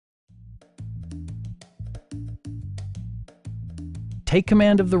Take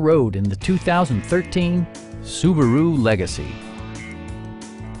command of the road in the 2013 Subaru Legacy.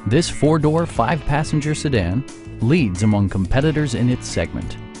 This four-door, five-passenger sedan leads among competitors in its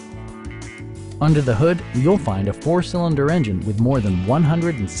segment. Under the hood, you'll find a four-cylinder engine with more than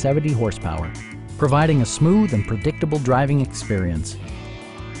 170 horsepower, providing a smooth and predictable driving experience.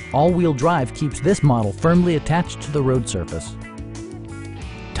 All-wheel drive keeps this model firmly attached to the road surface.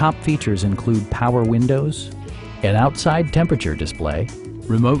 Top features include power windows, an outside temperature display,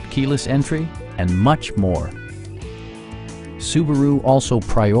 remote keyless entry, and much more. Subaru also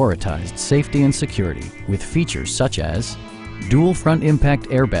prioritized safety and security with features such as dual front impact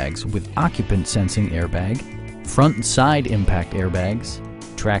airbags with occupant sensing airbag, front and side impact airbags,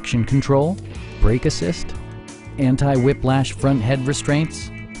 traction control, brake assist, anti-whiplash front head restraints,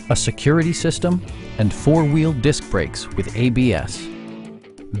 a security system, and four-wheel disc brakes with ABS.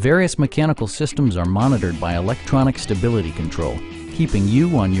 Various mechanical systems are monitored by electronic stability control, keeping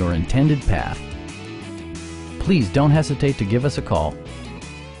you on your intended path. Please don't hesitate to give us a call.